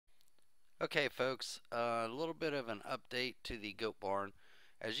Okay, folks, a little bit of an update to the goat barn.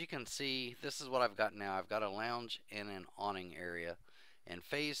 As you can see, this is what I've got now. I've got a lounge and an awning area. And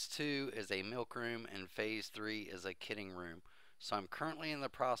phase 2 is a milk room, and phase 3 is a kidding room. So I'm currently in the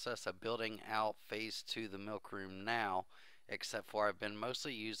process of building out phase 2, the milk room now, except for I've been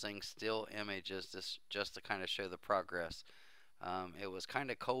mostly using still images just to kind of show the progress. It was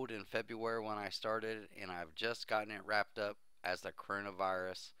kind of cold in February when I started, and I've just gotten it wrapped up as the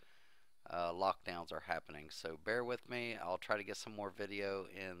coronavirus lockdowns are happening. So bear with me. I'll try to get some more video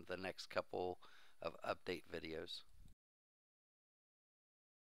in the next couple of update videos.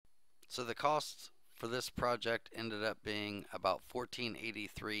 So the cost for this project ended up being about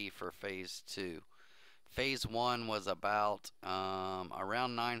 $1483 for phase 2. Phase 1 was about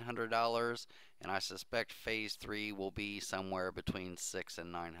around $900, and I suspect phase 3 will be somewhere between $600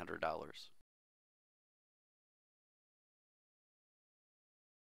 and $900.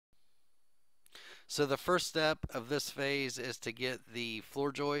 So the first step of this phase is to get the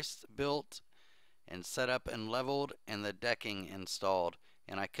floor joists built and set up and leveled and the decking installed.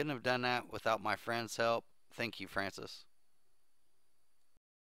 And I couldn't have done that without my friend's help. Thank you, Francis.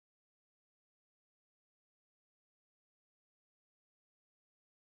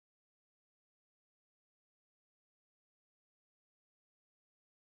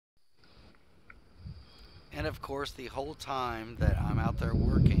 And of course, the whole time that I'm out there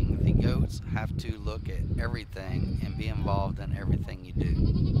working, the goats have to look at everything and be involved in everything you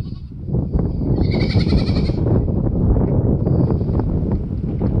do.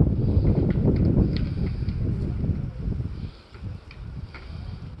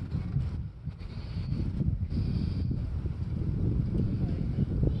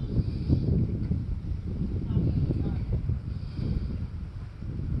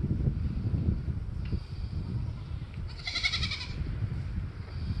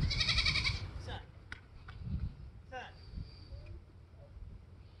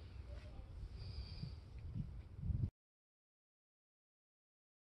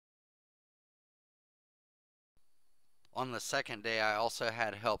 On the second day, I also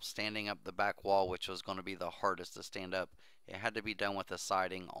had help standing up the back wall, which was going to be the hardest to stand up. It had to be done with the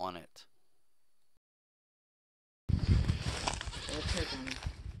siding on it.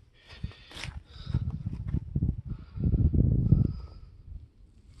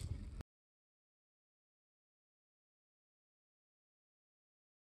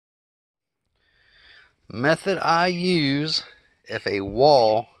 Method I use if a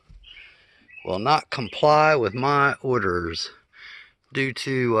wall will not comply with my orders due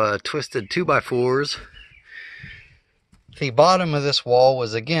to twisted 2x4s. The bottom of this wall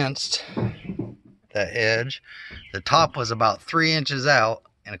was against the edge. The top was about 3 inches out,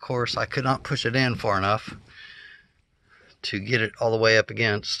 and of course I could not push it in far enough to get it all the way up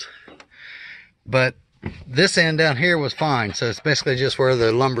against. But this end down here was fine, so it's basically just where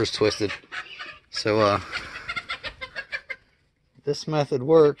the lumber's twisted. So this method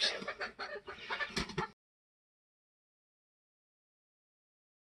works.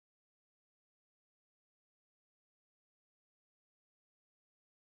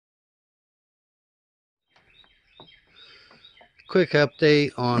 Quick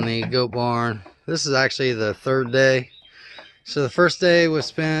update on the goat barn. This is actually the third day. So the first day was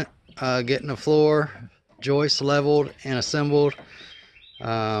spent getting the floor joists leveled and assembled.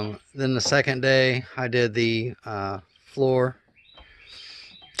 Then the second day I did the floor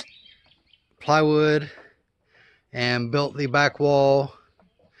plywood and built the back wall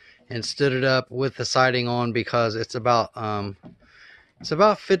and stood it up with the siding on because it's about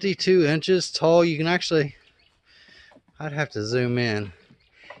 52 inches tall. You can actually, I'd have to zoom in.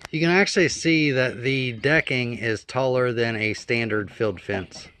 You can actually see that the decking is taller than a standard field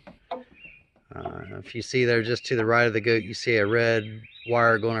fence. If you see there just to the right of the goat, you see a red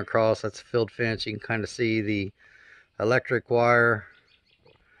wire going across. That's a field fence. You can kind of see the electric wire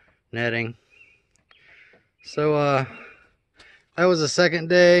netting. So that was the second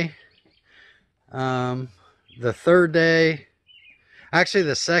day. The third day, actually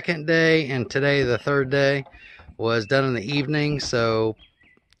the second day and today the third day was done in the evening, so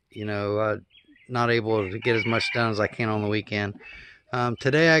you know, not able to get as much done as I can on the weekend.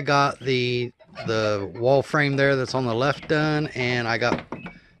 Today I got the wall frame there that's on the left done, and I got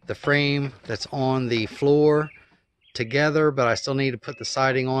the frame that's on the floor together, but I still need to put the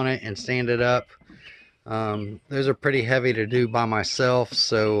siding on it and stand it up. Those are pretty heavy to do by myself,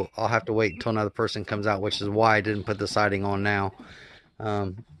 so I'll have to wait until another person comes out, which is why I didn't put the siding on now.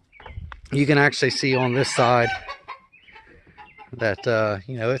 You can actually see on this side that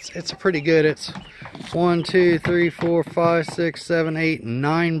you know, it's a pretty good. It's 1, 2, 3, 4, 5, 6, 7, 8,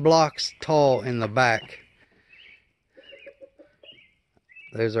 9 blocks tall in the back.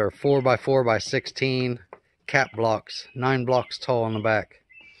 Those are 4 by 4 by 16 cap blocks, 9 blocks tall in the back.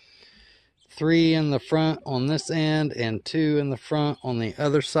 3 in the front on this end and 2 in the front on the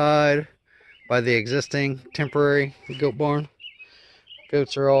other side by the existing temporary goat barn.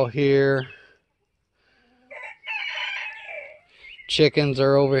 Goats are all here. Chickens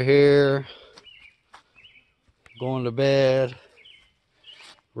are over here going to bed.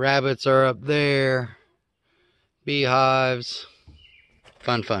 Rabbits are up there. Beehives.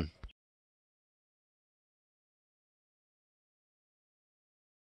 Fun, fun.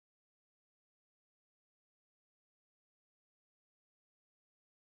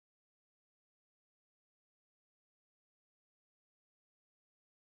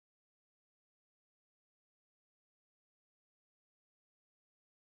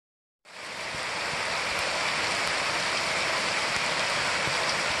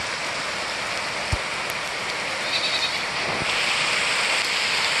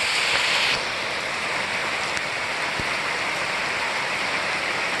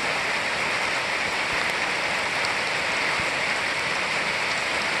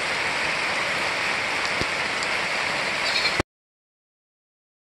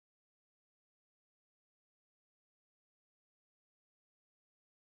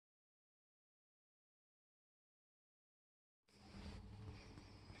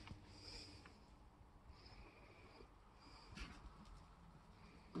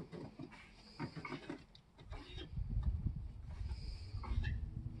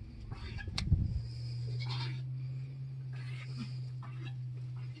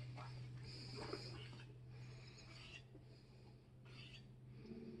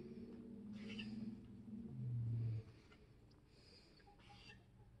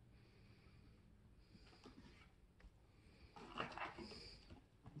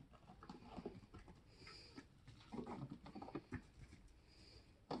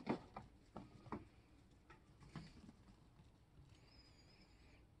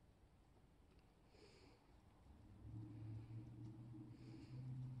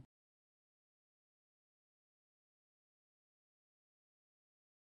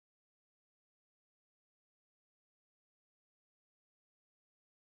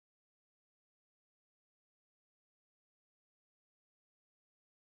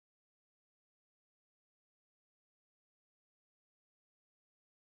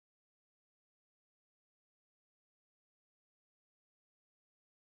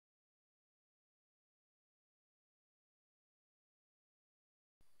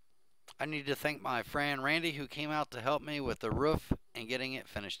 I need to thank my friend Randy who came out to help me with the roof and getting it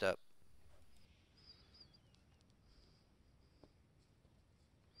finished up.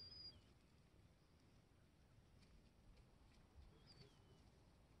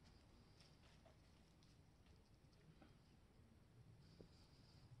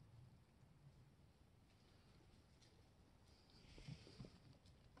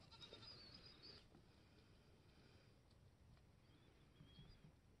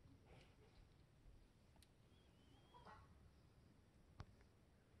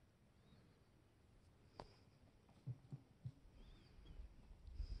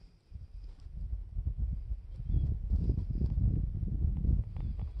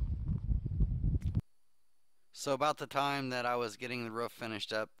 So about the time that I was getting the roof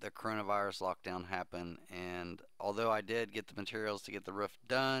finished up, the coronavirus lockdown happened, and although I did get the materials to get the roof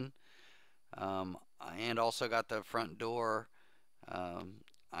done, and also got the front door,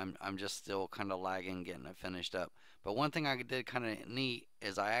 I'm just still kind of lagging getting it finished up. But one thing I did kind of neat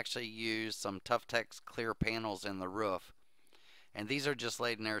is I actually used some Tough Tex clear panels in the roof, and these are just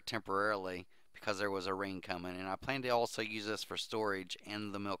laid in there temporarily because there was a rain coming, and I plan to also use this for storage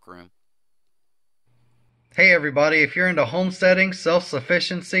in the milk room. Hey everybody, if you're into homesteading,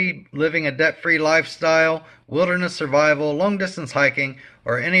 self-sufficiency, living a debt-free lifestyle, wilderness survival, long-distance hiking,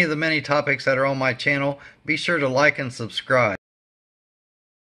 or any of the many topics that are on my channel, be sure to like and subscribe.